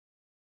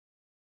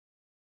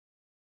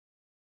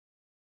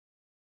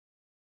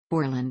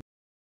Borland.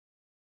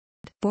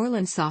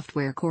 Borland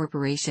Software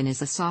Corporation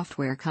is a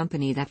software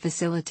company that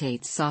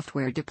facilitates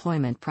software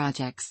deployment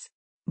projects.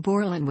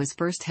 Borland was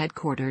first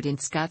headquartered in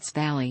Scotts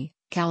Valley,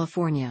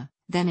 California,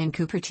 then in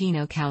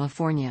Cupertino,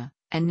 California,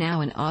 and now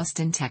in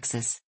Austin,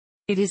 Texas.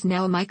 It is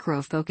now a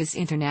Micral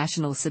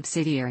international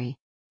subsidiary.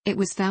 It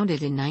was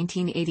founded in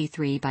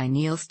 1983 by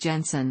Niels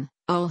Jensen,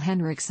 Ole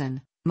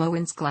Henriksen,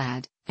 Mogens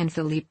Glad, and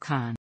Philippe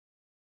Kahn.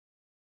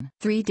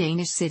 Three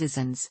Danish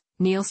citizens,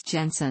 Niels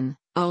Jensen,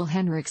 Ole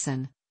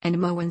Henriksen, and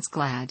Mogens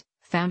Glad,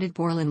 founded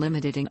Borland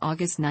Ltd in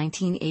August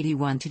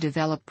 1981 to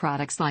develop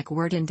products like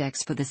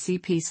WordIndex for the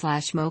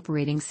CP/M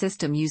operating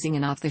system using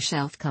an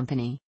off-the-shelf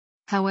company.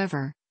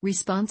 However,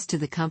 response to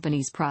the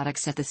company's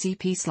products at the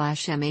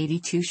CP/M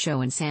 82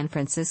 show in San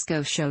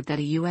Francisco showed that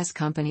a U.S.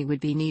 company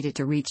would be needed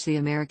to reach the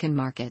American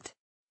market.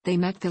 They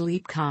met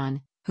Philippe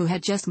Kahn, who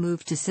had just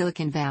moved to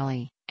Silicon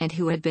Valley, and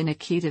who had been a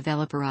key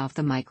developer of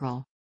the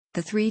Micral.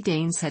 The three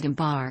Danes had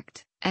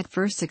embarked, at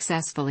first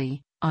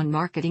successfully, on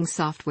marketing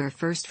software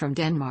first from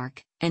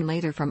Denmark, and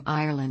later from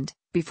Ireland,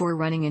 before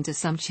running into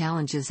some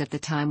challenges at the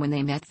time when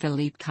they met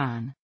Philippe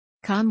Kahn.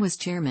 Kahn was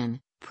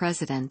chairman,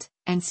 president,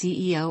 and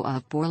CEO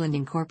of Borland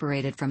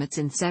Inc. from its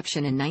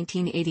inception in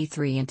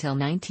 1983 until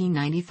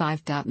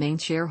 1995. Main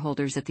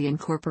shareholders at the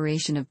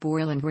incorporation of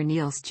Borland were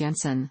Niels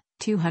Jensen,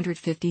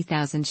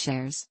 250,000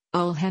 shares,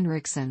 Ole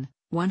Henriksen,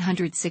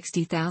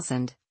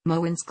 160,000,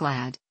 Mogens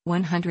Glad,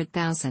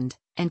 100,000,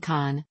 and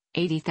Kahn,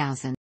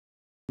 80,000.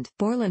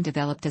 Borland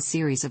developed a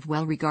series of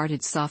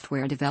well-regarded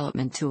software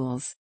development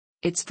tools.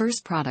 Its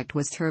first product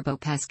was Turbo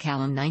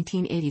Pascal in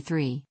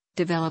 1983,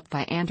 developed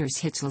by Anders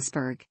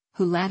Hitzelsberg,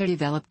 who later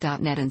developed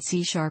 .NET and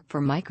C#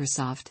 for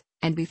Microsoft,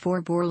 and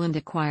before Borland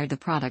acquired the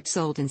product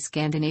sold in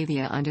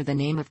Scandinavia under the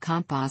name of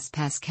Compos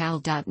Pascal.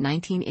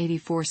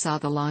 1984 saw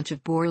the launch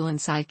of Borland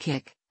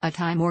Sidekick, a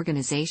time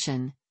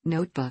organization,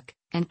 notebook,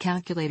 and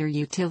calculator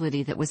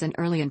utility that was an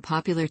early and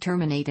popular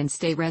terminate and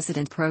stay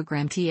resident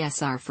program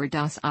TSR for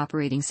DOS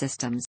operating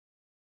systems.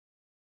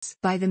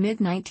 By the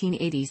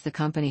mid-1980s the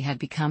company had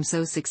become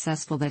so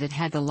successful that it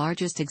had the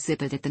largest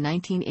exhibit at the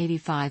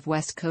 1985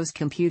 West Coast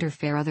Computer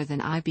Fair other than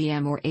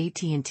IBM or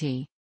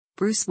AT&T.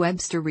 Bruce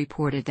Webster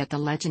reported that the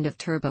legend of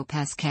Turbo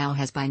Pascal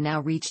has by now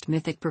reached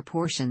mythic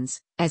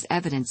proportions, as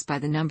evidenced by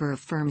the number of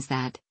firms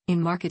that,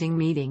 in marketing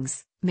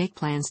meetings, make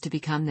plans to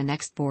become the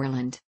next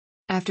Borland.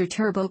 After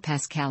Turbo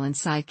Pascal and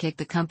Sidekick,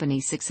 the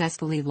company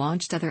successfully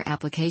launched other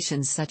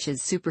applications such as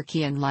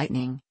SuperKey and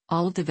Lightning,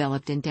 all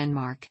developed in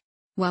Denmark.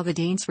 While the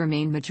Danes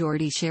remained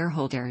majority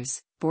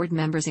shareholders, board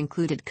members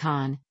included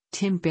Kahn,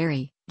 Tim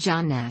Berry,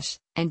 John Nash,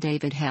 and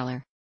David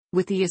Heller.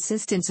 With the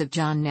assistance of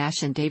John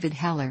Nash and David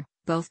Heller,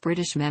 both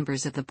British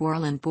members of the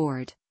Borland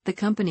board, the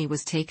company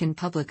was taken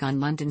public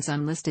on London's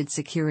unlisted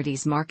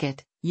securities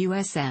market,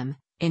 USM,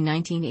 in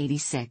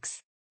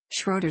 1986.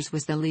 Schroders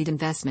was the lead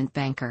investment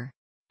banker.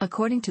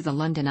 According to the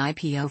London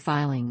IPO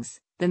filings,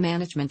 the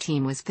management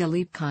team was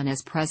Philippe Kahn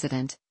as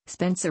president,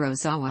 Spencer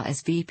Ozawa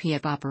as VP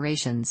of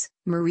Operations,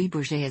 Marie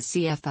Bourget as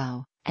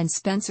CFO, and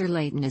Spencer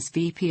Layton as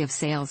VP of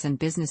Sales and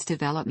Business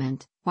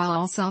Development, while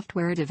all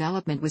software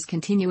development was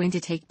continuing to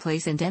take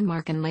place in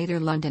Denmark and later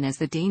London as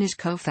the Danish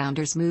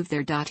co-founders moved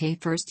their. A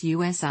first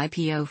US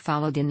IPO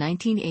followed in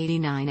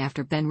 1989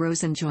 after Ben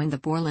Rosen joined the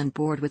Borland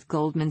board with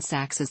Goldman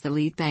Sachs as the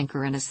lead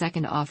banker and a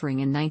second offering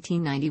in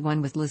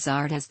 1991 with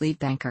Lazard as lead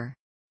banker.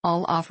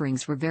 All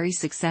offerings were very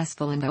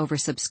successful and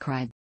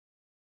oversubscribed.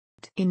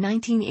 In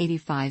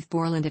 1985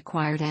 Borland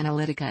acquired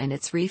Analytica and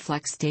its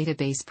Reflex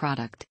database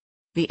product.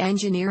 The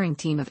engineering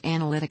team of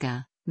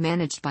Analytica,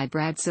 managed by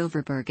Brad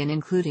Silverberg and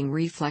including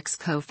Reflex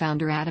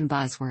co-founder Adam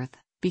Bosworth,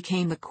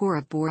 became the core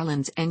of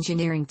Borland's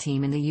engineering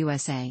team in the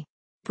USA.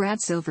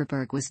 Brad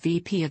Silverberg was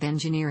VP of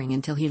Engineering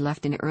until he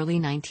left in early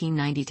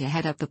 1990 to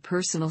head up the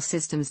Personal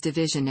Systems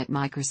division at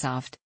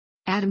Microsoft.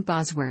 Adam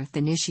Bosworth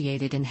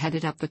initiated and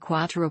headed up the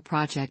Quattro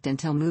project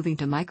until moving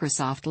to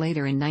Microsoft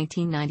later in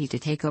 1990 to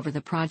take over the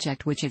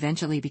project which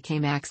eventually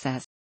became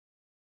Access.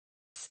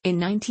 In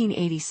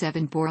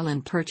 1987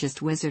 Borland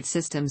purchased Wizard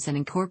Systems and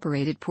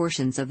incorporated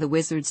portions of the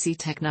Wizard C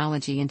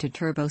technology into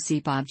Turbo C.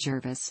 Bob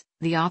Jervis,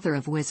 the author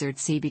of Wizard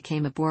C,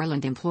 became a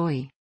Borland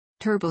employee.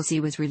 Turbo C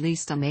was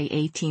released on May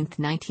 18,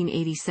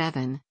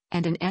 1987,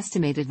 and an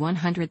estimated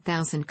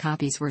 100,000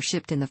 copies were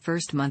shipped in the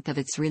first month of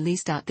its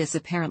release. This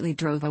apparently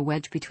drove a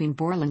wedge between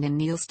Borland and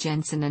Niels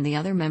Jensen and the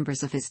other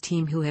members of his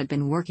team who had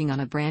been working on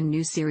a brand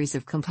new series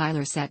of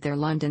compilers at their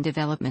London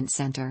development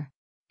centre.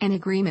 An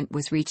agreement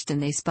was reached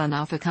and they spun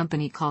off a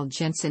company called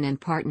Jensen and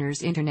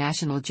Partners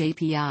International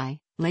JPI,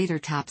 later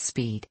Top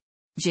Speed.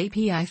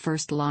 JPI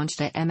first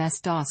launched a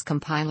MS-DOS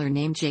compiler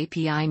named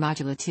JPI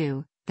Modula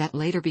 2, that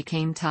later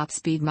became Top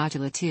Speed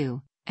Modula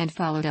 2, and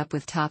followed up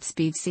with Top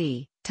Speed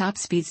C, Top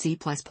Speed C++,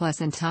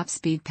 and Top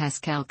Speed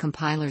Pascal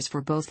compilers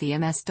for both the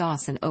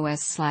MS-DOS and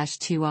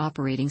OS/2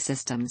 operating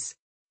systems.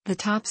 The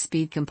Top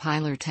Speed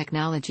compiler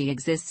technology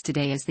exists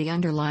today as the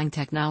underlying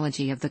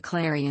technology of the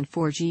Clarion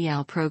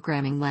 4GL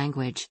programming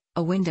language,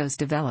 a Windows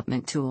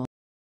development tool.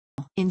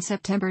 In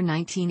September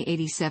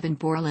 1987,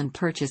 Borland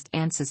purchased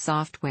ANSA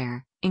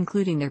software,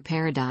 including their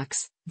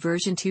Paradox,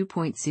 version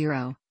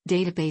 2.0,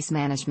 database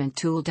management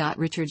tool.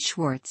 Richard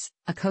Schwartz,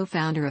 a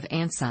co-founder of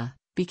ANSA,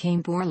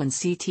 became Borland's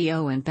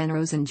CTO and Ben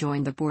Rosen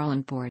joined the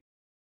Borland board.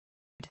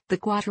 The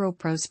Quattro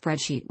Pro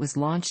spreadsheet was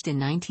launched in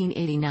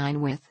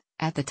 1989 with,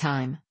 at the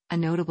time, a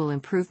notable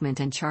improvement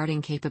in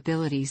charting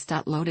capabilities.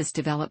 Lotus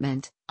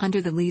Development,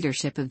 under the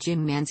leadership of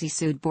Jim Manzi,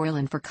 sued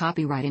Borland for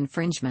copyright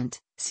infringement.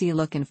 See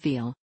Look and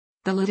Feel.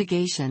 The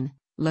litigation,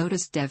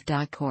 Lotus Dev.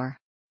 Corp.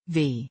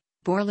 v.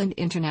 Borland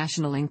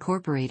International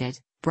Incorporated,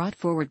 brought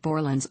forward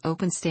Borland's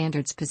open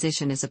standards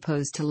position as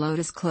opposed to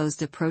Lotus'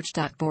 closed approach.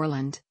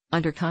 Borland,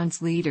 under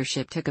Kahn's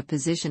leadership, took a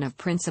position of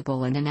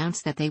principle and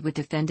announced that they would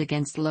defend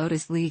against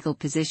Lotus' legal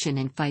position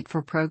and fight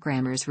for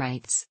programmers'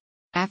 rights.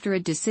 After a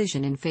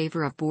decision in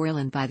favor of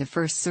Borland by the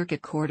First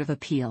Circuit Court of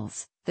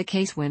Appeals, the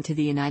case went to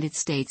the United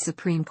States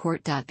Supreme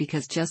Court.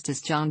 Because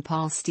Justice John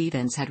Paul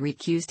Stevens had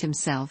recused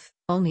himself,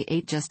 only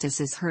 8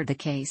 justices heard the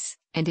case,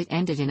 and it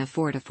ended in a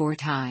 4-4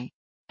 tie.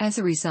 As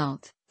a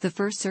result, the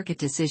First Circuit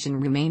decision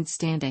remained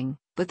standing,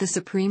 but the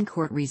Supreme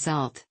Court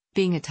result,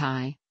 being a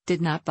tie,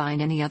 did not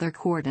bind any other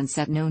court and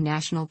set no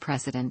national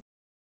precedent.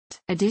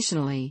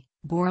 Additionally,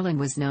 Borland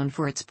was known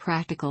for its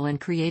practical and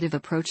creative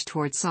approach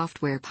towards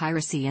software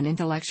piracy and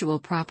intellectual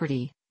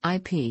property,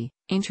 IP,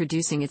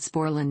 introducing its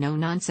Borland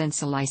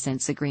no-nonsense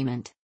license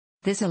agreement.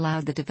 This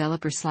allowed the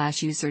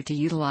developer/user to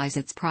utilize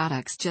its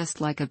products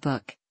just like a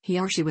book. He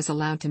or she was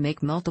allowed to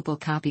make multiple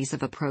copies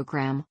of a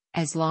program,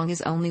 as long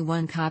as only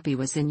one copy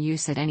was in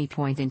use at any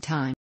point in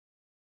time.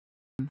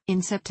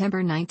 In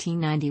September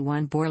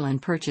 1991,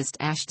 Borland purchased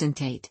Ashton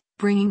Tate,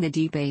 bringing the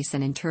DBase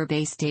and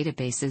Interbase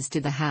databases to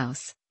the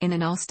house, in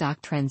an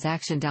all-stock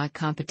transaction.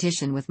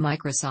 Competition with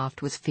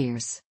Microsoft was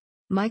fierce.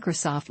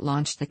 Microsoft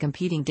launched the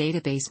competing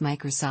database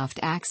Microsoft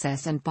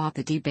Access and bought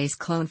the DBase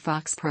clone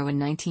FoxPro in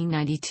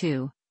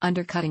 1992,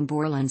 undercutting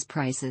Borland's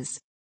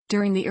prices.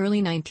 During the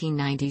early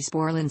 1990s,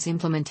 Borland's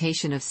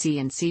implementation of C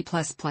and C++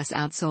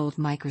 outsold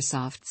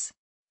Microsoft's.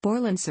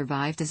 Borland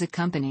survived as a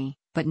company,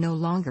 but no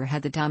longer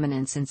had the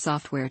dominance in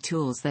software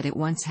tools that it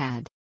once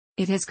had.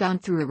 It has gone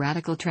through a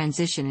radical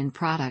transition in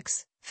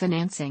products,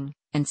 financing,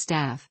 and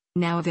staff,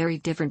 now a very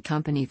different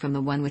company from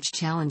the one which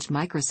challenged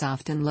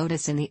Microsoft and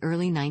Lotus in the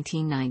early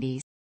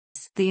 1990s.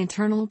 The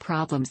internal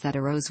problems that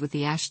arose with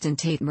the Ashton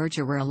Tate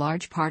merger were a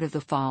large part of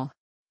the fall.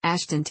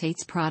 Ashton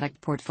Tate's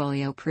product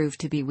portfolio proved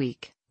to be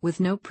weak, with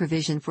no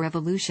provision for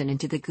evolution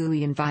into the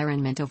GUI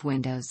environment of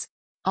Windows.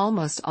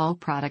 Almost all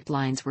product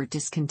lines were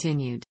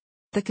discontinued.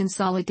 The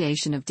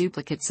consolidation of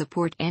duplicate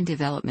support and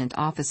development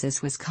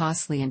offices was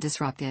costly and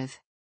disruptive.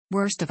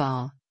 Worst of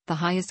all, the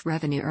highest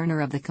revenue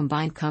earner of the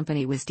combined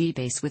company was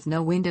DBase with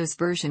no Windows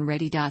version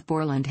ready.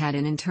 Borland had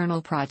an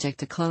internal project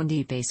to clone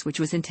DBase which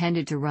was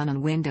intended to run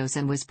on Windows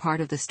and was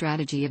part of the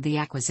strategy of the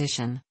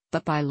acquisition,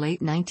 but by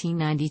late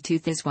 1992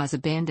 this was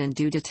abandoned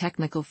due to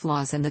technical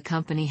flaws and the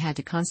company had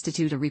to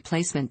constitute a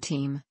replacement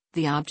team,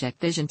 the Object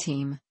Vision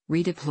team,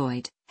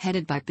 redeployed,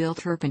 headed by Bill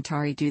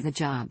Turpentari. Do the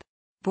job.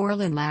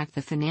 Borland lacked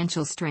the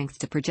financial strength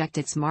to project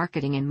its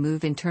marketing and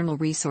move internal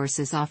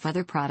resources off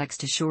other products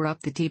to shore up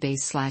the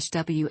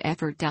DBase/W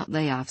effort.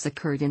 Layoffs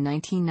occurred in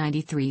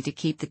 1993 to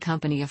keep the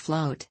company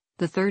afloat,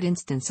 the third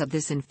instance of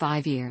this in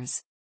 5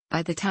 years.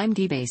 By the time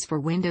DBase for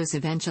Windows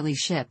eventually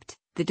shipped,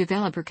 the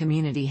developer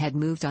community had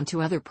moved on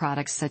to other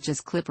products such as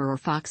Clipper or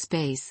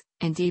Foxbase,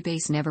 and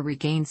DBase never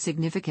regained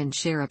significant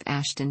share of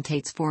Ashton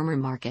Tate's former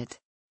market.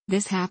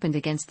 This happened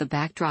against the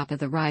backdrop of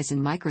the rise in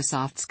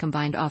Microsoft's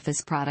combined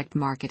Office product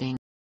marketing.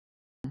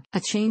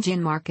 A change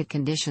in market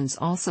conditions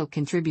also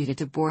contributed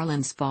to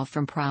Borland's fall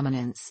from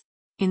prominence.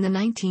 In the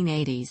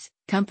 1980s,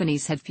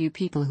 companies had few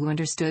people who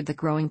understood the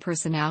growing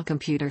personal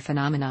computer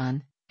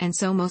phenomenon, and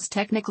so most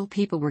technical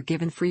people were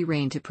given free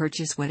rein to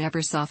purchase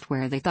whatever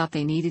software they thought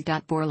they needed.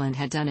 Borland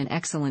had done an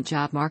excellent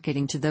job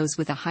marketing to those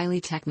with a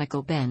highly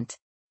technical bent.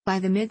 By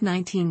the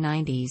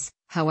mid-1990s,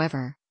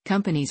 however,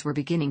 companies were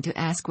beginning to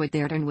ask what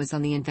their return was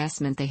on the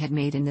investment they had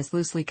made in this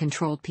loosely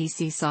controlled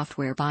PC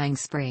software buying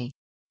spree.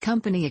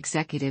 Company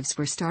executives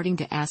were starting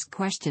to ask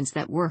questions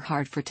that were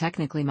hard for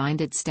technically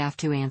minded staff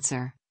to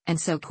answer, and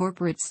so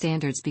corporate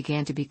standards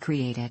began to be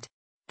created.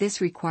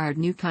 This required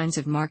new kinds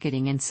of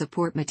marketing and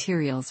support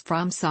materials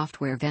from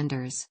software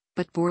vendors,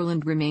 but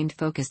Borland remained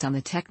focused on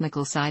the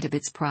technical side of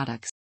its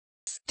products.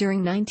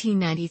 During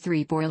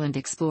 1993, Borland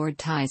explored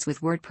ties with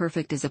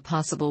WordPerfect as a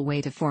possible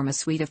way to form a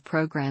suite of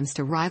programs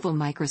to rival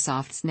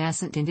Microsoft's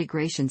nascent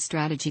integration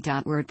strategy.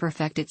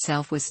 WordPerfect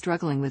itself was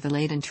struggling with a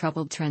late and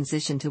troubled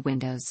transition to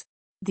Windows.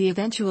 The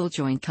eventual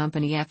joint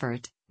company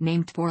effort,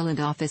 named Borland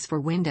Office for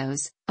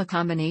Windows, a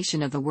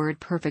combination of the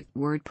WordPerfect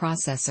word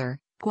processor,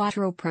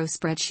 Quattro Pro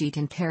spreadsheet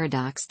and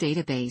Paradox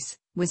database,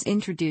 was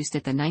introduced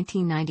at the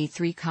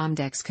 1993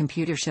 Comdex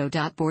Computer Show.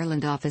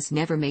 Borland Office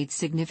never made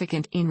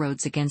significant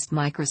inroads against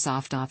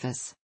Microsoft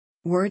Office.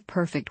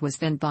 WordPerfect was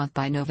then bought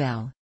by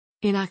Novell.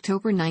 In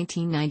October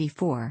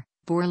 1994,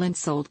 Borland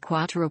sold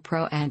Quattro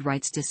Pro and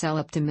rights to sell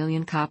up to 1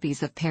 million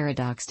copies of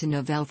Paradox to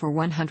Novell for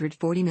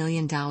 $140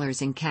 million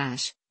in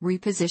cash,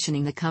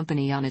 repositioning the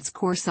company on its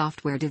core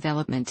software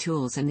development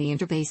tools and the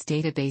Interbase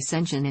database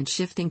engine and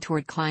shifting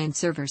toward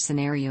client-server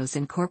scenarios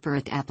and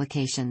corporate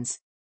applications.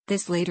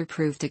 This later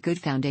proved a good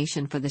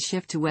foundation for the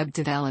shift to web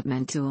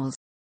development tools.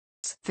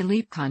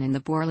 Philippe Kahn and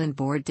the Borland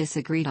board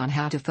disagreed on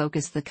how to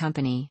focus the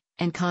company,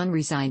 and Kahn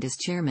resigned as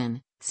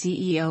chairman,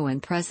 CEO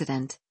and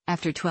president,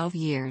 after 12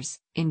 years,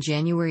 in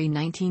January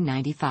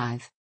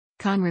 1995.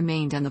 Kahn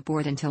remained on the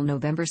board until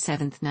November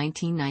 7,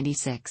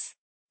 1996.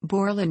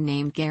 Borland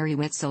named Gary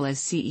Witzel as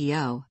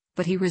CEO,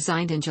 but he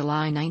resigned in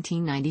July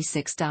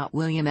 1996.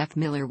 William F.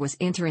 Miller was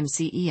interim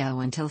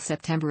CEO until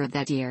September of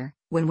that year,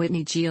 when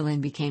Whitney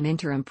Geelin became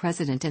interim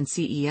president and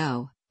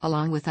CEO,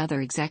 along with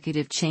other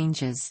executive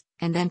changes,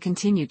 and then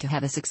continued to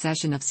have a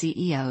succession of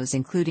CEOs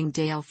including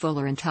Dale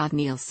Fuller and Todd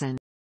Nielsen.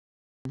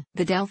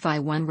 The Delphi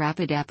 1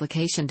 Rapid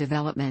Application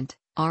Development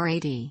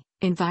 (RAD)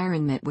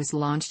 environment was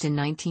launched in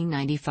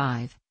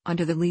 1995,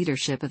 under the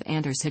leadership of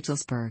Anders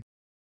Hitzelsberg.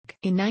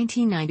 In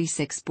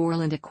 1996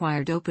 Borland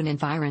acquired Open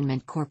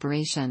Environment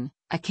Corporation,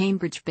 a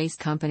Cambridge-based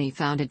company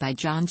founded by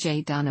John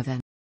J.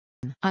 Donovan.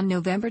 On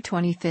November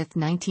 25,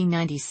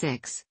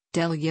 1996,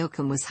 Del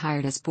Yoakum was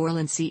hired as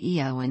Borland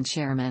CEO and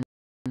chairman.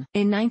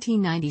 In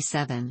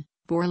 1997,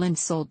 Borland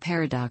sold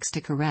Paradox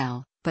to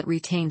Corel, but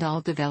retained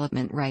all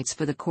development rights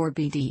for the core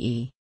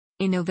BDE.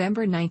 In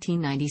November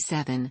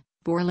 1997,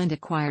 Borland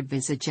acquired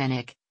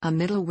Visagenic, a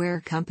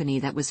middleware company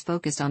that was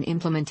focused on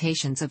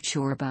implementations of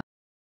Chorba.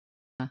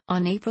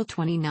 On April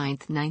 29,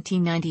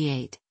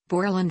 1998,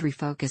 Borland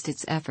refocused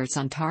its efforts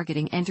on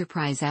targeting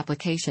enterprise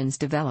applications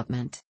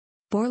development.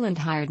 Borland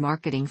hired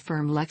marketing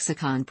firm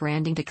Lexicon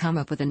Branding to come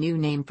up with a new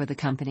name for the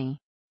company.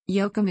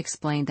 Yoakum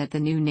explained that the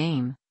new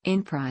name,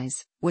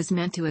 Enprise, was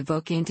meant to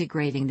evoke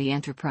integrating the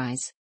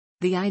enterprise.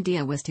 The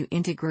idea was to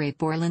integrate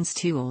Borland's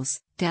tools,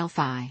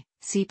 Delphi,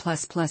 C++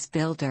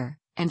 Builder,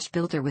 and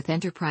Builder with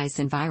enterprise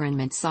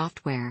environment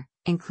software,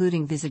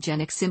 including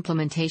Visagenic's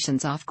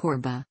implementations of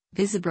Corba,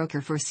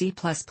 VisiBroker for C++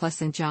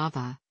 and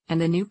Java,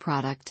 and the new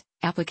product,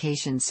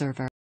 Application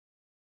Server.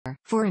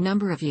 For a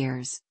number of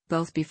years,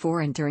 both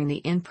before and during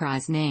the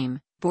Enprise name,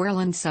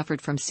 Borland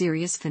suffered from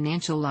serious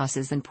financial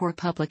losses and poor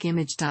public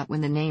image.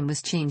 When the name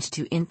was changed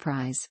to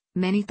Enprise,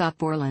 many thought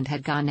Borland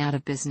had gone out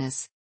of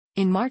business.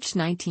 In March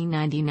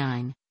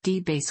 1999,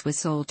 DBase was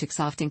sold to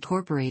Xoft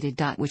Incorporated,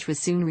 which was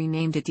soon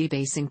renamed to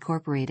DBase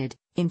Incorporated.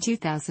 In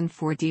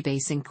 2004,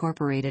 DBase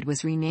Incorporated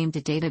was renamed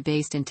to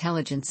Database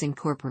Intelligence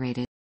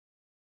Incorporated.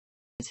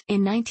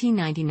 In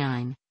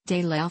 1999,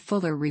 Dale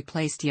Fuller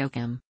replaced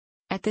Yoakum.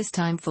 At this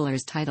time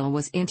Fuller's title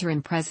was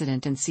interim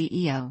president and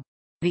CEO.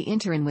 The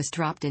interim was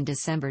dropped in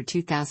December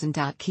 2000.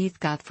 Keith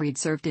Gottfried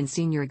served in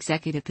senior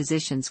executive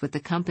positions with the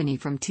company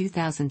from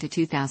 2000 to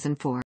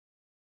 2004.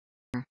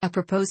 A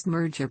proposed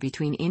merger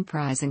between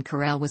Enprise and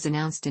Corel was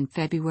announced in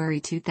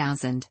February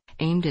 2000,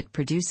 aimed at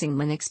producing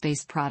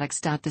Linux-based products.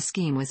 The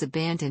scheme was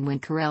abandoned when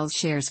Corel's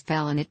shares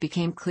fell and it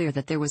became clear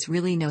that there was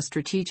really no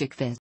strategic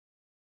fit.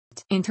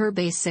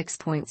 Interbase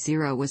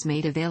 6.0 was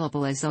made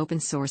available as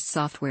open-source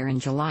software in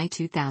July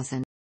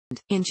 2000.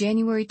 In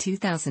January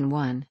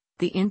 2001,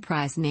 the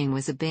Enprise name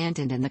was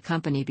abandoned and the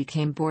company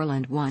became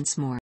Borland once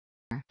more.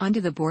 Under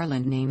the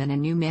Borland name and a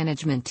new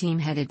management team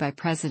headed by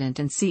President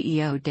and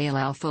CEO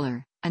Dale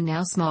Fuller, a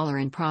now smaller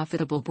and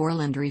profitable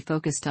Borland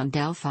refocused on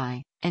Delphi,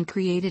 and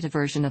created a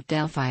version of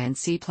Delphi and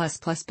C++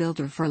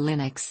 Builder for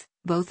Linux,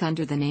 both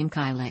under the name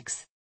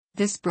Kylix.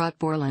 This brought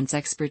Borland's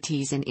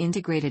expertise in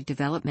integrated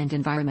development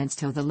environments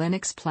to the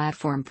Linux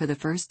platform for the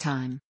first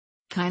time.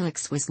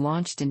 Kylix was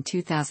launched in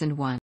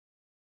 2001.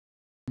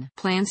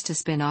 Plans to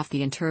spin off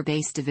the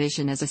Interbase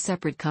division as a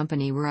separate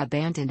company were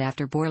abandoned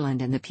after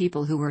Borland and the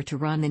people who were to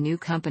run the new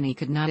company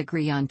could not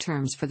agree on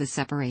terms for the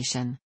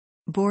separation.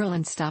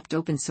 Borland stopped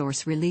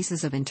open-source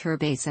releases of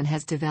Interbase and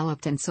has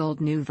developed and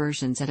sold new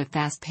versions at a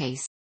fast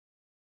pace.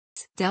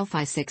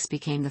 Delphi 6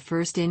 became the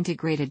first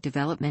integrated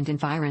development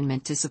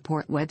environment to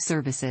support web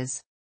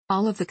services.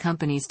 All of the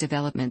company's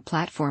development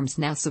platforms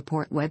now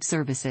support web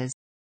services.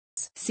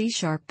 C#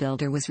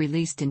 Builder was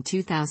released in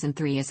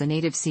 2003 as a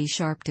native C#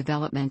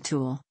 development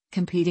tool,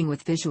 competing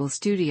with Visual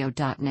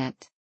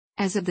Studio.net.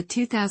 As of the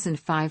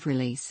 2005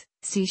 release,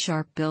 C#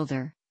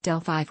 Builder,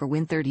 Delphi for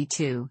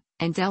Win32,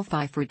 and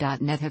Delphi for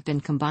 .NET have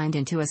been combined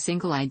into a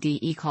single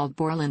IDE called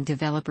Borland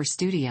Developer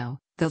Studio,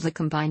 though the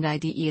combined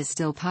IDE is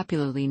still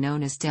popularly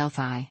known as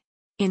Delphi.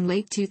 In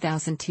late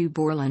 2002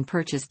 Borland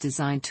purchased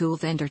design tool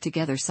vendor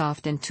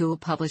TogetherSoft and tool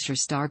publisher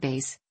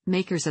Starbase,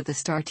 makers of the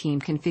Star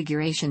Team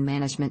Configuration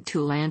Management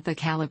Tool and the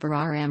Calibre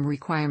RM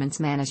Requirements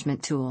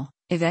Management Tool.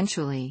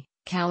 Eventually,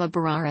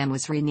 Calibre RM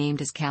was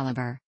renamed as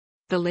Calibre.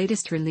 The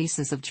latest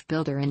releases of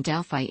JBuilder and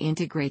Delphi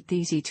integrate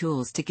these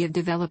tools to give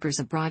developers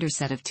a broader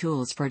set of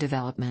tools for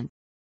development.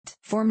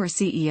 Former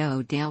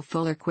CEO Dale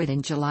Fuller quit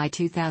in July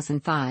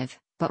 2005,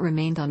 but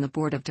remained on the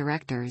board of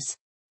directors.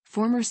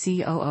 Former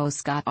COO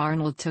Scott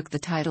Arnold took the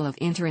title of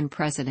interim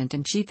president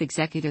and chief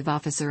executive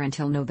officer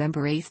until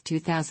November 8,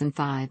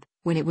 2005,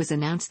 when it was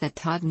announced that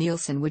Todd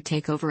Nielsen would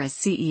take over as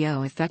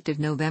CEO effective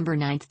November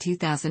 9,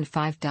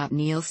 2005.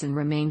 Nielsen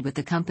remained with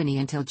the company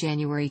until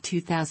January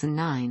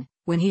 2009,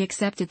 when he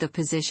accepted the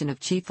position of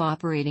chief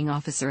operating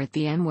officer at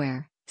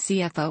VMware.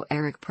 CFO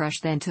Eric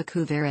Prush then took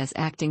over as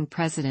acting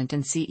president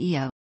and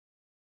CEO.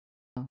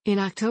 In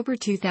October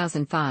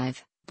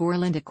 2005,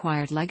 Borland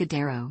acquired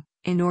Legadero,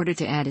 in order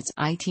to add its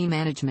IT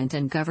management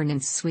and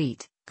governance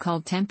suite,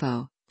 called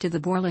Tempo, to the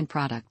Borland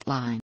product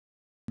line.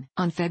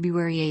 On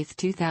February 8,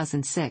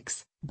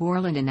 2006,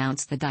 Borland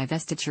announced the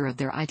divestiture of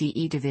their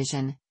IDE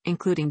division,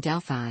 including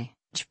Delphi,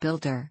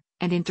 Builder,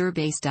 and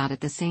Interbase.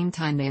 At the same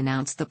time they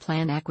announced the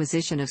planned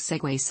acquisition of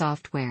Segway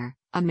Software,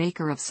 a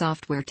maker of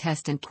software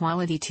test and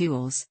quality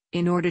tools,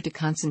 in order to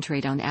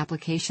concentrate on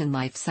application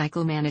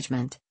lifecycle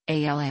management,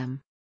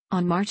 ALM.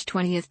 On March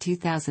 20,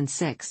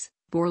 2006,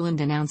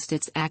 Borland announced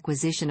its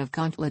acquisition of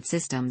Gauntlet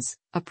Systems,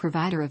 a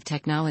provider of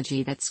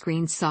technology that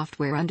screens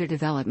software under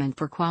development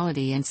for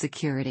quality and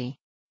security.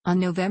 On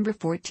November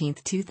 14,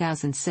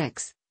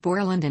 2006,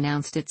 Borland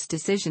announced its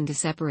decision to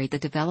separate the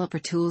Developer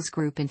Tools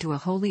Group into a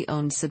wholly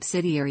owned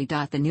subsidiary.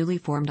 The newly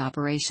formed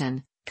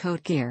operation,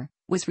 CodeGear,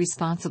 was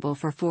responsible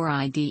for 4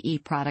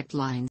 IDE product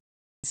lines.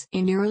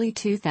 In early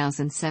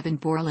 2007,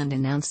 Borland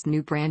announced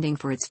new branding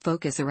for its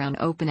focus around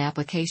open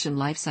application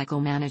lifecycle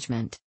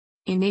management.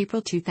 In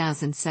April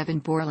 2007,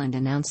 Borland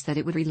announced that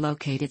it would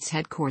relocate its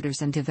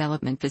headquarters and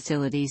development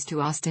facilities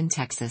to Austin,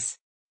 Texas.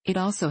 It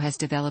also has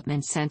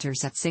development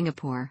centers at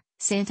Singapore,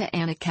 Santa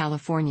Ana,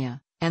 California,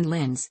 and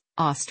Linz,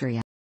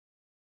 Austria.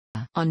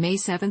 On May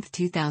 7,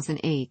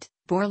 2008,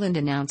 Borland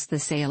announced the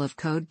sale of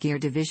CodeGear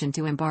division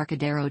to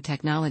Embarcadero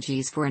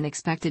Technologies for an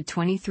expected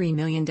 $23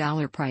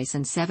 million price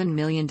and $7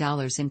 million in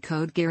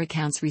CodeGear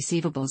accounts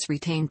receivables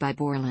retained by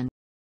Borland.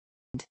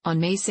 On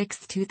May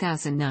 6,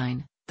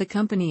 2009, the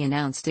company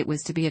announced it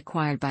was to be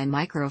acquired by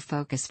Micro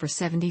Focus for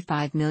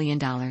 $75 million.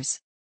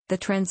 The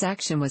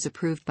transaction was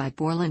approved by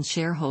Borland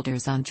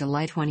shareholders on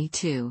July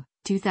 22,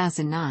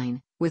 2009,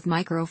 with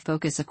Micro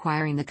Focus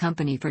acquiring the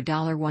company for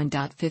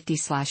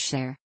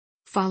 $1.50/share.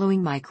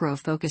 Following Micro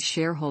Focus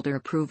shareholder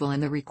approval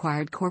and the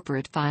required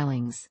corporate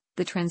filings,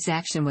 the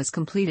transaction was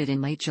completed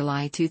in late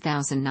July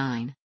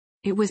 2009.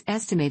 It was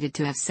estimated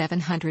to have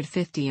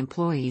 750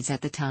 employees at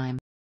the time.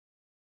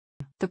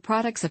 The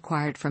products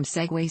acquired from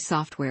Segway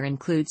Software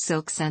include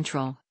Silk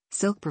Central,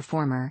 Silk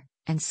Performer,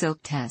 and Silk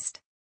Test.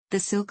 The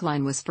Silk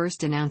line was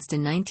first announced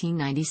in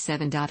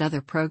 1997. Other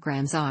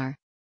programs are.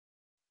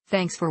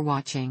 Thanks for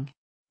watching.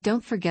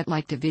 Don't forget to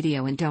like the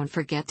video and don't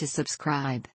forget to subscribe.